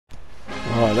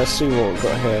Right, let's see what we've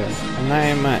got here. An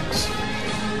AMX.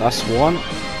 That's one.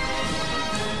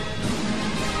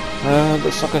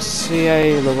 Looks like a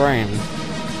CA Lorraine.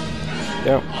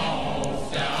 Yep.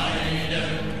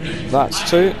 That's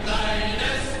two.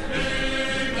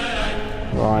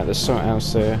 Right, there's something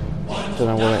else here. Don't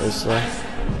know what it is though.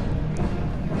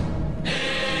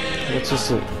 What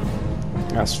is it?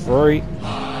 That's three.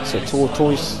 It's a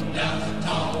tortoise.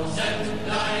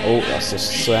 Oh, that's a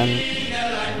Sen.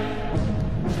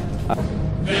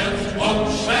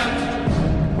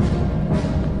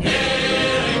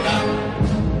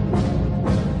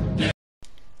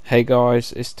 Hey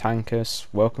guys, it's Tankus.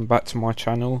 Welcome back to my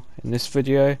channel. In this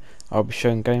video, I'll be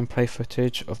showing gameplay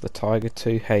footage of the Tiger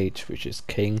 2H, which is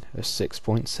King of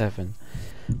 6.7.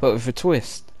 But with a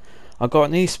twist. I got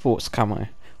an Esports camo,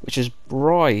 which is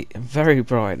bright, very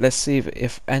bright. Let's see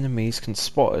if enemies can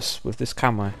spot us with this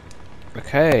camo.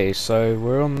 Okay, so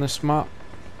we're on this map.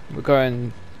 We're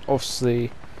going,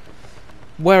 obviously,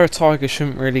 where a tiger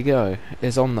shouldn't really go,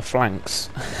 is on the flanks.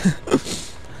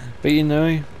 But you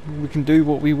know, we can do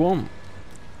what we want.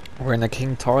 We're in a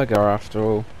king tiger after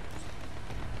all.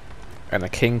 And a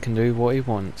king can do what he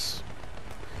wants.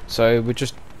 So we're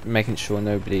just making sure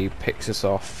nobody picks us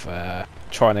off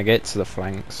trying to get to the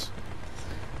flanks.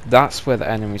 That's where the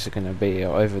enemies are going to be,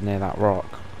 over near that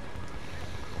rock.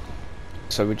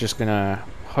 So we're just going to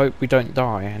hope we don't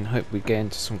die and hope we get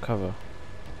into some cover.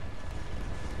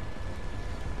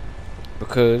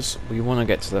 Because we want to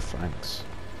get to the flanks.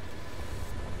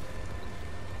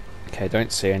 Okay,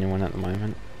 don't see anyone at the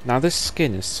moment. Now this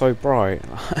skin is so bright.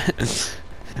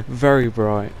 Very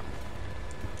bright.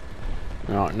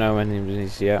 Right, no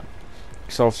enemies yet.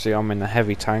 Because obviously I'm in the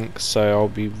heavy tank, so I'll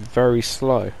be very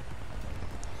slow.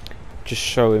 Just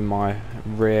showing my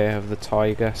rear of the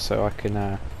tiger so I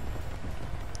can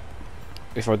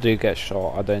if I do get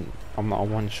shot, I'm not a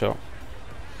one shot.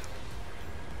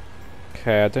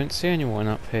 Okay, I don't see anyone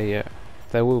up here yet.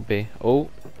 There will be. Oh,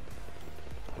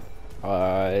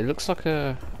 it looks like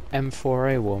a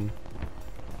M4A1,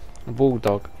 a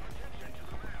bulldog.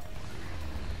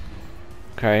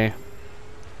 Okay,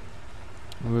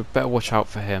 we better watch out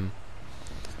for him.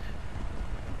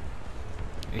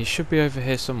 He should be over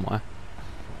here somewhere.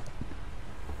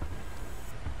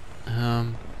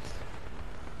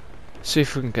 See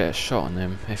if we can get a shot on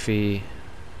him. If he,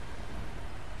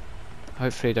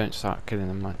 hopefully, don't start killing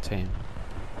them my team.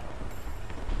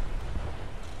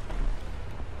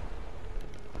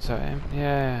 Is that him?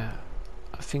 Yeah,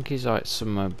 I think he's like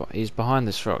somewhere, but he's behind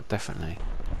this rock definitely.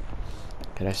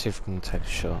 Okay, let's see if we can take a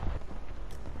shot.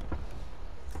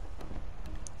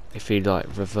 If he like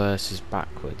reverses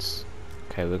backwards.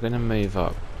 Okay, we're gonna move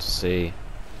up to see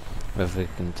whether we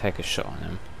can take a shot on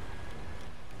him.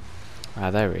 Ah,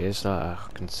 there he is. I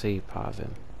can see part of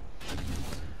him.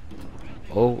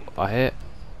 Oh, I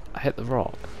hit the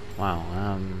rock.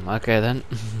 Wow. Okay then.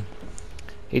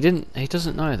 He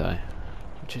doesn't know though,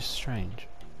 which is strange.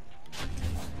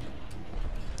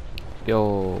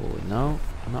 Yo, no,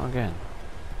 not again.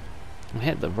 I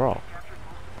hit the rock.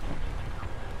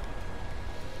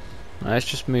 Let's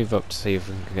just move up to see if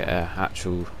we can get an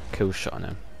actual kill shot on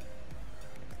him.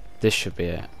 This should be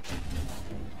it.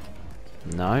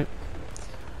 No.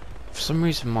 For some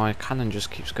reason my cannon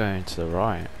just keeps going to the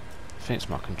right. I think it's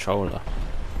my controller.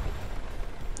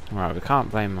 Right, we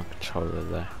can't blame my controller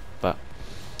there. But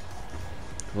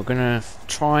we're gonna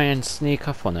try and sneak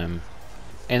up on him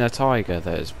in a tiger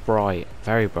that is bright,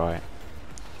 very bright.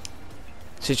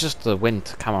 So it's just the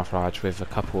winter camouflage with a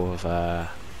couple of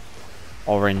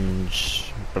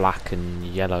orange, black and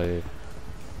yellow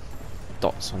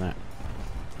dots on it.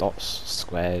 Dots,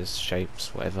 squares,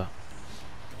 shapes, whatever.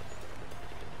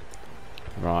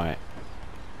 Right,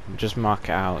 just mark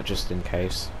it out just in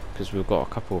case, because we've got a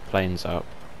couple of planes up,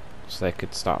 so they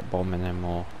could start bombing them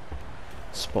or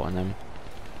spotting them.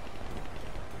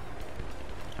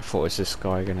 I thought, is this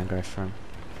guy gonna go for him?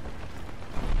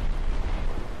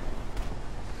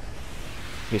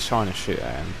 He's trying to shoot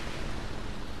at him.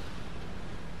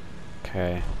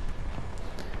 Okay.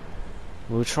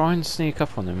 We'll try and sneak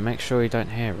up on him, make sure he don't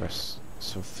hear us.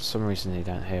 So for some reason he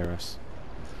don't hear us.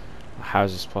 How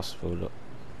is this possible? Look.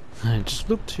 Just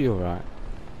look to your right.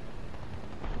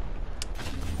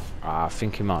 I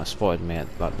think he might have spotted me at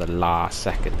like the last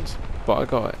second, but I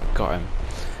got him.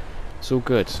 It's all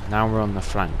good. Now we're on the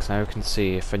flanks. Now we can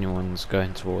see if anyone's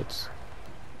going towards.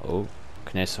 Oh,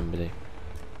 can hear somebody.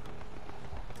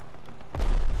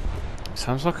 It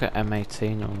sounds like an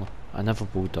M18 or another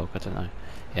bulldog. I don't know.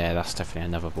 Yeah, that's definitely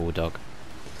another bulldog.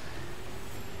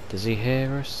 Does he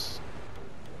hear us?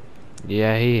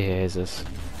 Yeah, he hears us.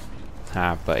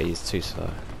 Ah, but he's too slow.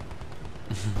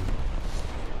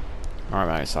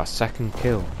 Alright, it's our second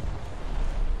kill.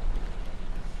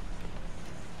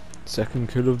 Second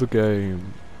kill of the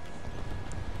game.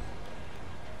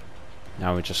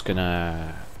 Now we're just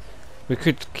gonna... We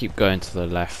could keep going to the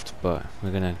left, but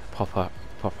we're gonna pop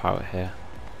out here.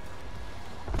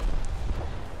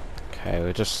 Okay,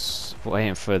 we're just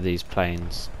waiting for these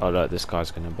planes. Oh look, this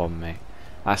guy's gonna bomb me.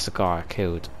 That's the guy I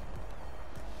killed.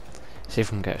 See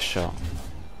if we can get a shot.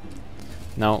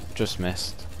 No, just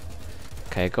missed.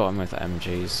 Okay, got him with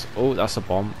MGs. Oh, that's a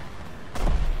bomb.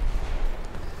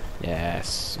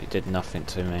 Yes, he did nothing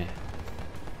to me.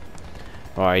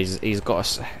 Right, he's got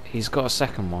a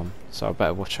second one, so I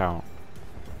better watch out.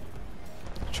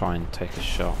 Try and take a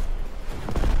shot.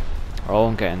 Oh,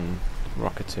 I'm getting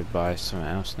rocketed by something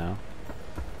else now.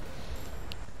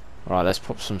 Right, let's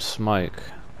pop some smoke.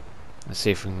 Let's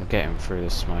see if we can get him through the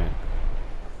smoke.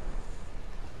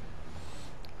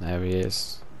 There he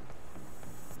is.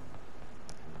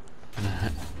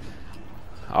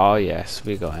 Oh yes,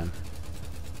 we got him.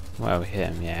 Well, we hit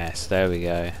him. Yes, there we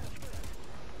go.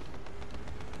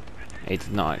 He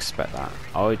did not expect that.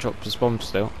 Oh, he dropped his bomb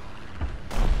still.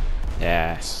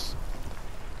 Yes.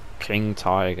 King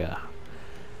Tiger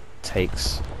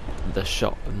takes the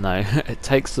shot. No, it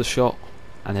takes the shot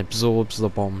and absorbs the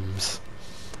bombs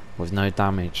with no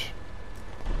damage.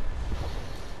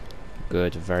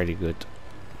 Good, very good.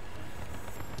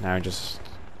 Now just...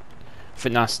 I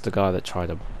think that's the guy that tried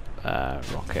to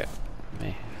rocket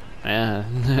me.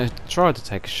 Yeah, tried to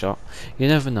take a shot. You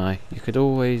never know. You could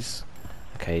always...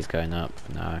 Okay, he's going up.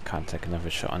 No, I can't take another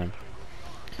shot on him.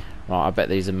 Right, I bet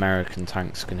these American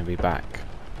tanks are going to be back.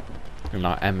 In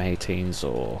like M18s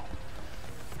or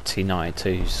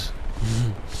T92s.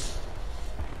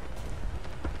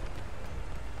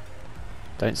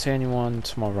 Don't see anyone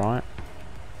to my right.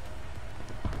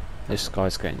 This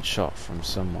guy's getting shot from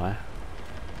somewhere.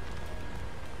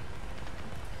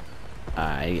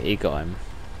 He got him.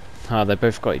 Ah, they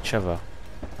both got each other.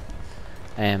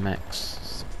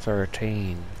 AMX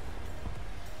 13.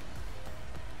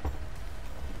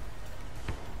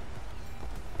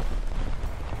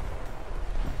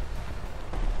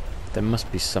 There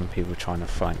must be some people trying to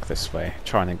flank this way,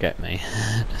 trying to get me.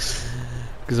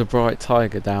 Because a bright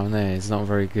tiger down there is not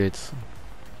very good.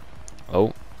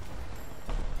 Oh.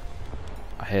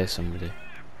 I hear somebody.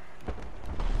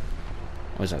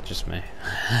 Or is that just me?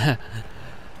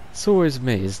 It's always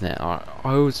me, isn't it? I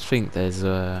always think there's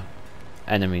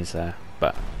enemies there,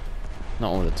 but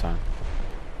not all the time.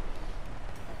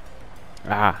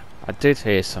 Ah, I did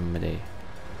hear somebody.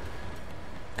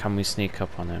 Can we sneak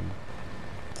up on him?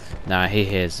 Nah, he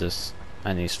hears us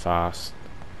and he's fast.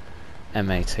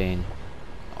 M18.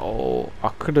 Oh, I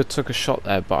could have took a shot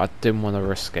there, but I didn't want to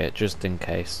risk it just in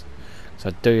case. So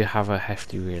I do have a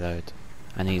hefty reload,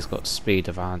 and he's got speed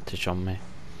advantage on me.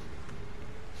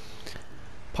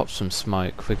 Pop some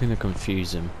smoke. We're gonna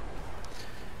confuse him.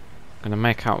 Gonna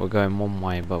make out we're going one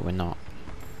way, but we're not.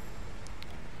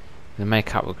 Gonna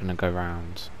make out we're gonna go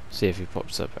round. See if he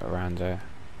pops up around there.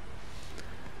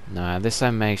 No, this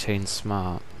M18's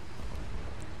smart.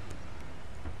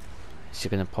 Is he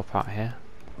gonna pop out here?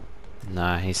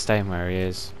 Nah, he's staying where he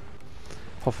is.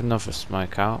 Pop another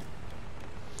smoke out.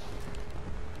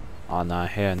 Oh no, I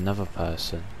hear another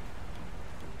person.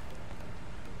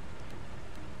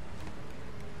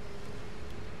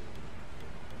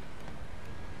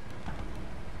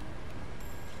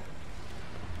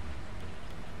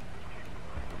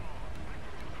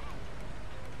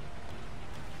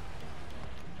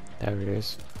 There he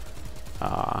is.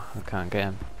 Ah, I can't get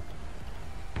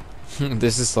him.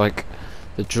 This is like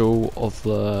the duel of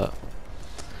the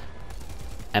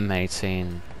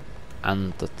M18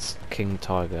 and the King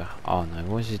Tiger. Oh no,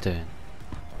 what is he doing?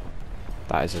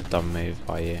 That is a dumb move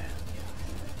by you.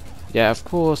 Yeah, of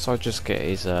course I'll just get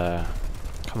his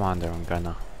commander and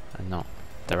gunner and not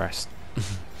the rest.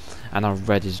 And I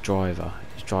read his driver.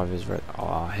 His driver's red. Oh,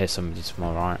 I hear somebody to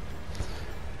my right.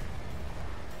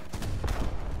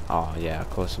 Oh yeah, of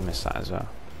course I missed that as well.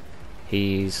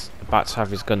 He's about to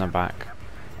have his gunner back.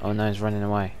 Oh no, he's running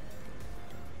away.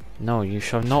 No, you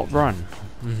shall not run.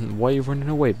 Why are you running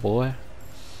away, boy?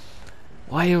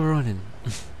 Why are you running?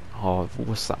 Oh,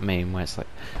 what's that meme where it's like,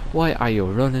 why are you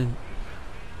running?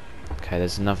 Okay,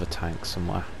 there's another tank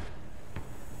somewhere.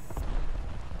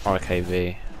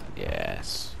 RKV.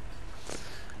 Yes.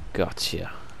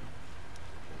 Gotcha.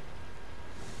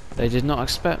 They did not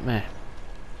expect me.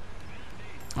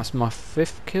 That's my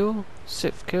 5th kill?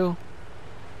 6th kill?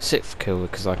 6th kill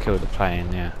because I killed the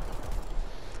plane, yeah.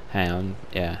 Hang on,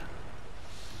 yeah.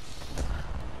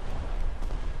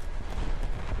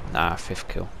 Nah, 5th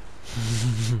kill.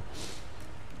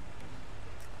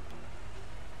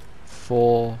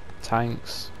 4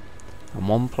 tanks and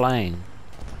 1 plane.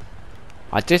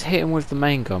 I did hit him with the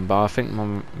main gun, but I think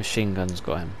my machine gun's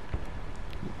got him.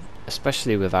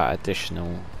 Especially with that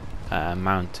additional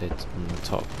mounted on the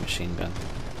top machine gun.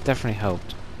 Definitely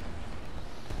helped.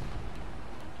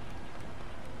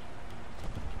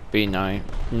 But you know,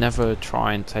 never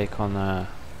try and take on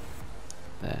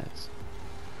there's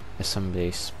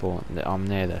somebody spawn. I'm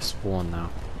near their spawn now.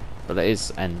 But it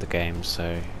is end the game,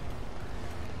 so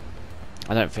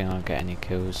I don't think I'll get any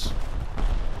kills.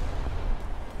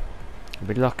 I'll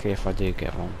be lucky if I do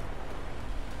get one.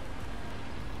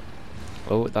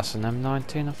 Oh, that's an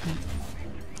M19, I think.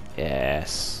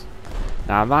 Yes.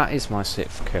 Now that is my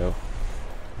 6th kill.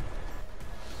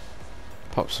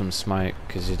 Pop some smoke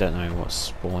because you don't know what's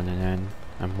spawning in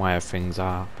and where things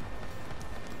are.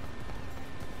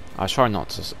 I try not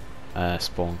to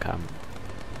spawn camp,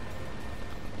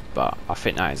 but I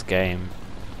think that is game.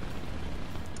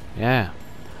 Yeah,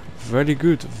 very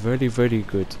good, very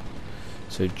good.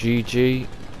 So GG,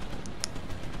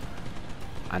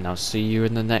 and I'll see you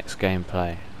in the next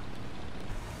gameplay.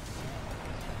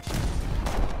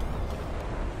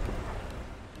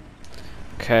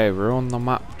 Okay, we're on the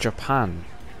map Japan.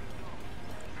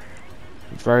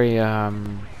 Very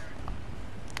and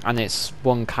it's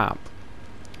 1 cap,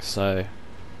 so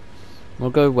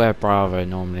we'll go where Bravo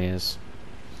normally is.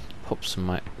 Pop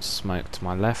some smoke to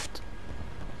my left,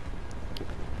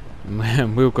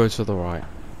 and we'll go to the right.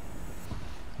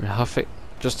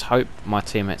 Just hope my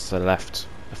teammates to the left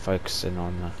are focusing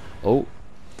on the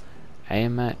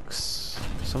AMX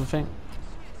something,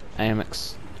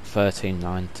 AMX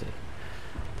 1390.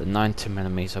 The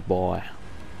 90mm boy.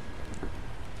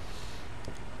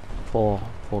 Poor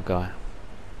guy.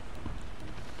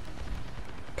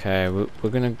 Okay, we're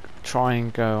gonna try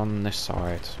and go on this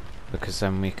side because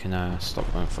then we can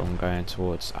stop them from going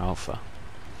towards Alpha.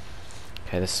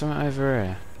 Okay, there's something over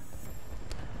here.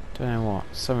 Don't know what.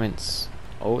 Something's.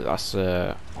 Oh, that's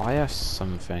a IS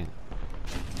something.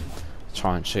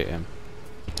 Try and shoot him.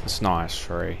 It's not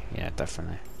IS-3. Yeah,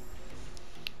 definitely.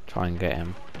 Try and get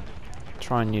him.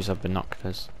 Try and use our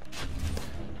binoculars.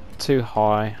 Too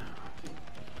high.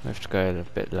 We have to go a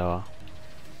bit lower.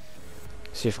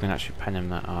 See if we can actually pen him.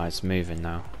 That it's moving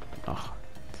now. Oh,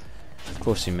 of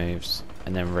course he moves,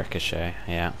 and then ricochet.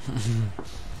 Yeah,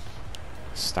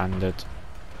 standard.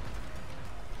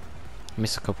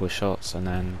 Miss a couple of shots and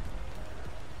then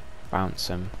bounce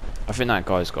him. I think that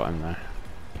guy's got him though.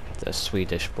 The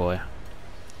Swedish boy,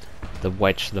 the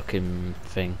wedge-looking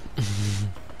thing.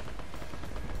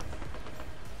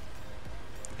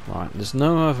 Right, there's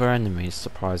no other enemies,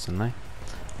 surprisingly.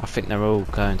 I think they're all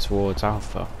going towards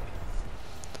Alpha.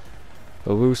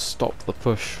 But we'll stop the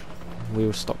push.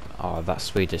 We'll stop. Oh, that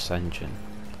Swedish engine.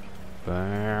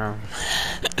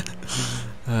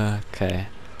 Okay,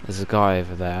 there's a guy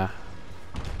over there.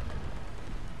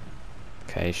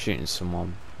 Okay, he's shooting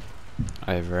someone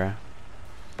over here.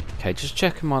 Okay, just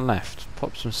checking my left.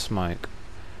 Pop some smoke.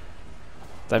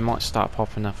 They might start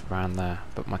popping up around there,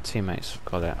 but my teammates have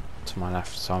got it to my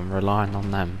left, so I'm relying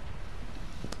on them.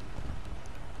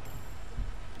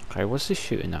 Okay, what's he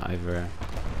shooting at over here?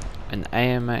 An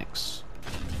AMX.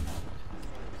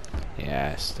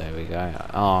 Yes, there we go.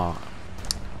 Oh,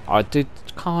 I did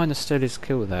kind of steal his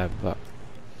kill there, but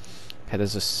okay,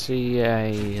 there's a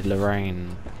CA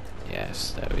Lorraine.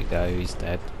 Yes, there we go. He's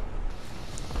dead.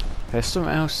 There's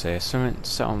something else here. Something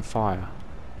set on fire.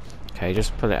 Okay,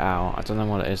 just pull it out. I don't know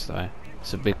what it is though.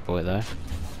 It's a big boy though.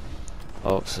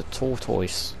 Oh, it's a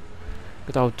tortoise.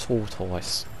 Good old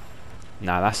tortoise.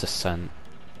 Nah, that's a scent.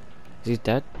 Is he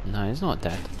dead? No, he's not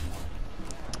dead.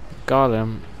 Got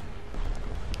him.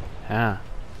 Yeah.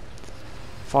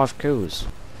 5 kills.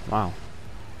 Wow.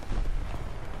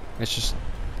 It's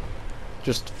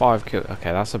just 5 kills.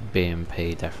 Okay, that's a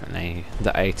BMP definitely.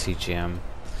 The ATGM.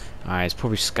 Alright, he's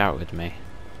probably scouted me.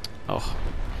 Oh.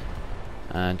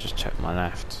 And just check my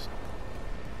left.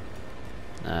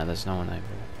 Nah, there's no one over here.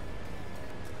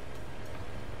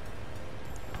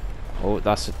 Oh,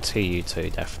 that's a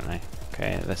TU2 definitely.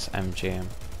 Okay, let's MGM.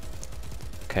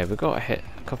 Okay, we got a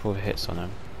couple of hits on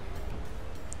him.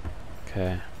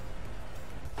 Okay.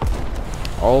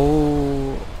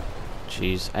 Oh,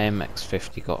 jeez, AMX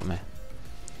 50 got me.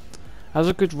 That was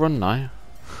a good run though.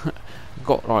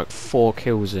 Got like 4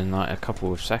 kills in like a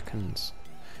couple of seconds.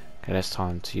 Okay, it's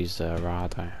time to use the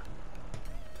Rado.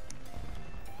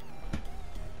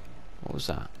 What was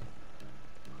that?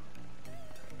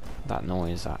 That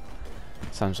noise, that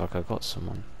sounds like I got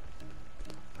someone.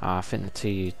 I think the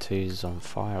TU2 is on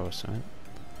fire or something.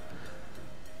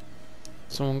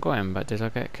 Someone got him, but did I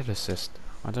get a kill assist?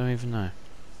 I don't even know.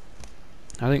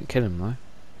 I didn't kill him though.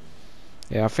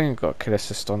 Yeah, I think I got a kill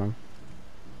assist on him.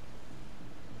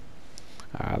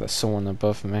 Ah, there's someone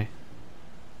above me.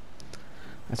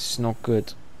 That's just not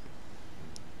good.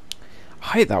 I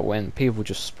hate that when people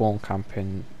just spawn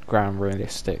camping ground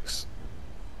realistics.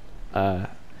 They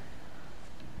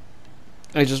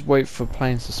just wait for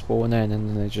planes to spawn in and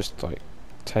then they just like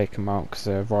take them out because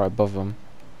they're right above them.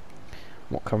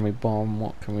 What can we bomb?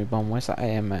 What can we bomb? Where's that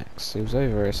AMX? He was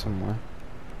over here somewhere.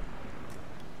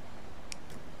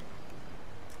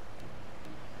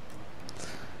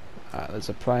 There's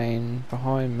a plane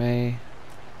behind me.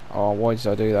 Oh, why did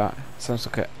I do that? It sounds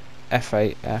like a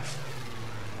F8F.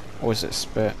 Or is it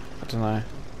Spit? I don't know.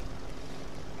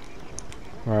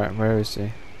 Right, where is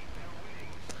he?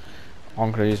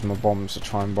 I'm gonna use my bombs to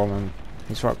try and bomb him.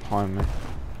 He's right behind me.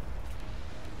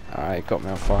 He got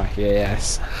me on fire.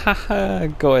 Yes. Haha,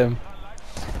 got him.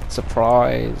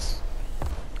 Surprise.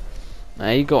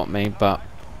 He got me, but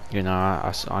you know,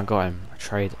 I got him. I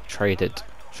traded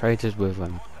with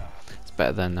him. It's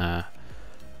better than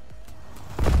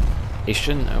he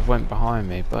shouldn't have went behind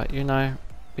me, but you know,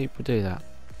 people do that.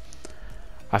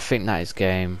 I think that is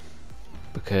game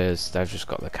because they've just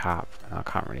got the cap and I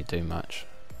can't really do much.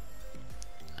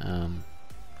 Go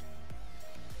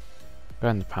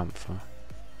in the Panther.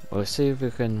 We'll see if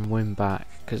we can win back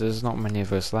because there's not many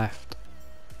of us left.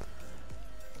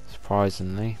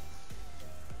 Surprisingly.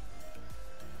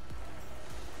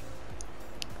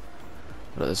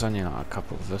 But there's only like a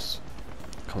couple of us.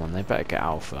 Come on, they better get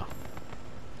Alpha.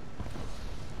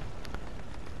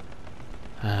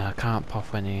 I can't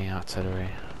pop any artillery.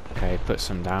 Okay, put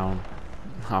some down.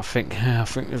 I think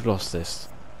we've lost this.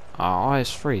 Our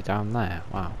IS-3 down there.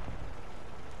 Wow.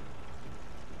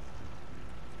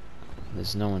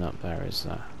 There's no one up there, is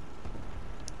there?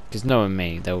 Because knowing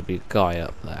me, there will be a guy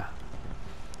up there.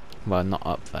 Well, not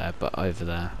up there, but over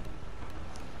there.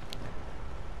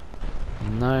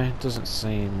 No, doesn't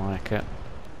seem like it.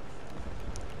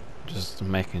 Just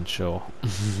making sure.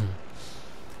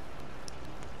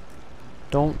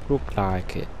 Don't look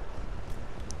like it.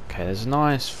 Okay, there's an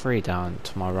IS-3 down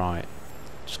to my right.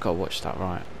 Just gotta watch that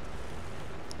right.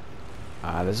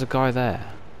 There's a guy there.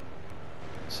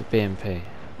 It's a BMP.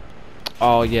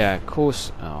 Oh yeah, of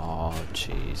course. Oh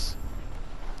jeez.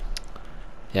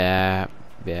 Yeah,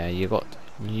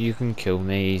 you can kill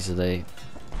me easily.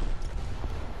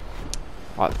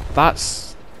 Like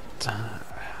that's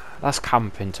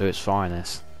camping to its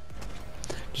finest.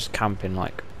 Just camping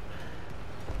like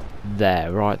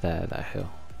there, right there, that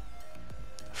hill.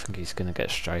 I think he's gonna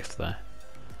get strafed there.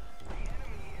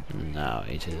 No,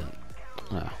 he didn't.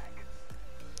 No.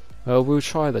 Well, we'll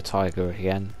try the Tiger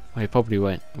again. We probably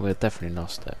won't. We'll definitely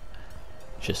lost it.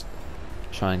 Just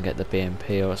try and get the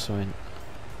BMP or something.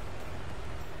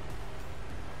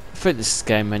 I think this is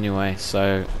game anyway,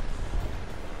 so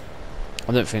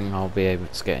I don't think I'll be able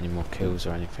to get any more kills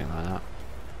or anything like that.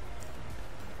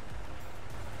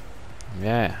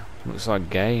 Yeah, looks like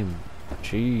game.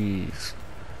 Jeez.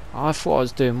 I thought I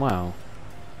was doing well,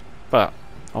 but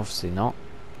obviously not.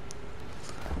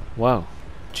 Well,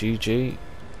 GG.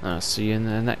 I'll see you in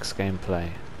the next gameplay.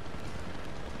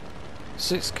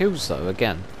 6 kills though,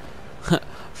 again.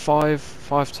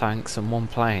 five tanks and 1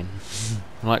 plane.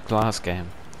 Like last game.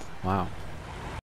 Wow.